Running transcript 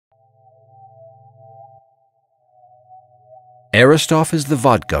ERISTOFF is the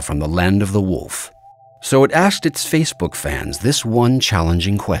vodka from the land of the wolf. So it asked its Facebook fans this one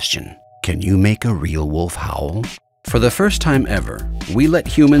challenging question: can you make a real wolf howl? For the first time ever, we let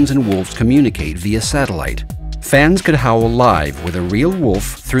humans and wolves communicate via satellite. Fans could howl live with a real wolf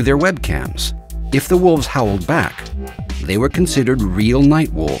through their webcams. If the wolves howled back, they were considered real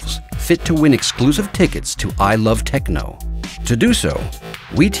night wolves, fit to win exclusive tickets to I Love Techno. To do so,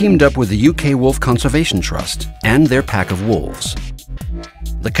 we teamed up with the UK Wolf Conservation Trust and their pack of wolves.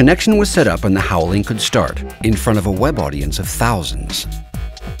 The connection was set up and the howling could start in front of a web audience of thousands.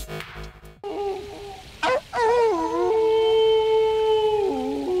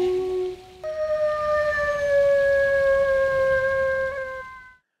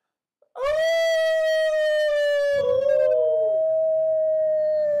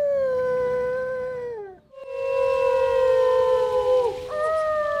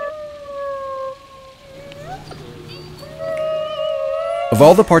 Of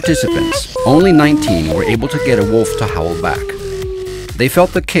all the participants, only 19 were able to get a wolf to howl back. They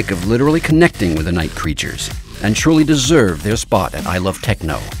felt the kick of literally connecting with the night creatures and truly deserved their spot at I Love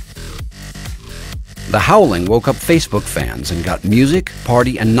Techno. The howling woke up Facebook fans and got music,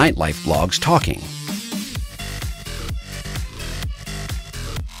 party, and nightlife blogs talking.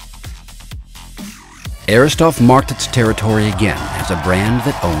 ERISTOFF marked its territory again as a brand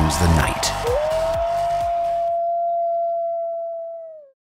that owns the night.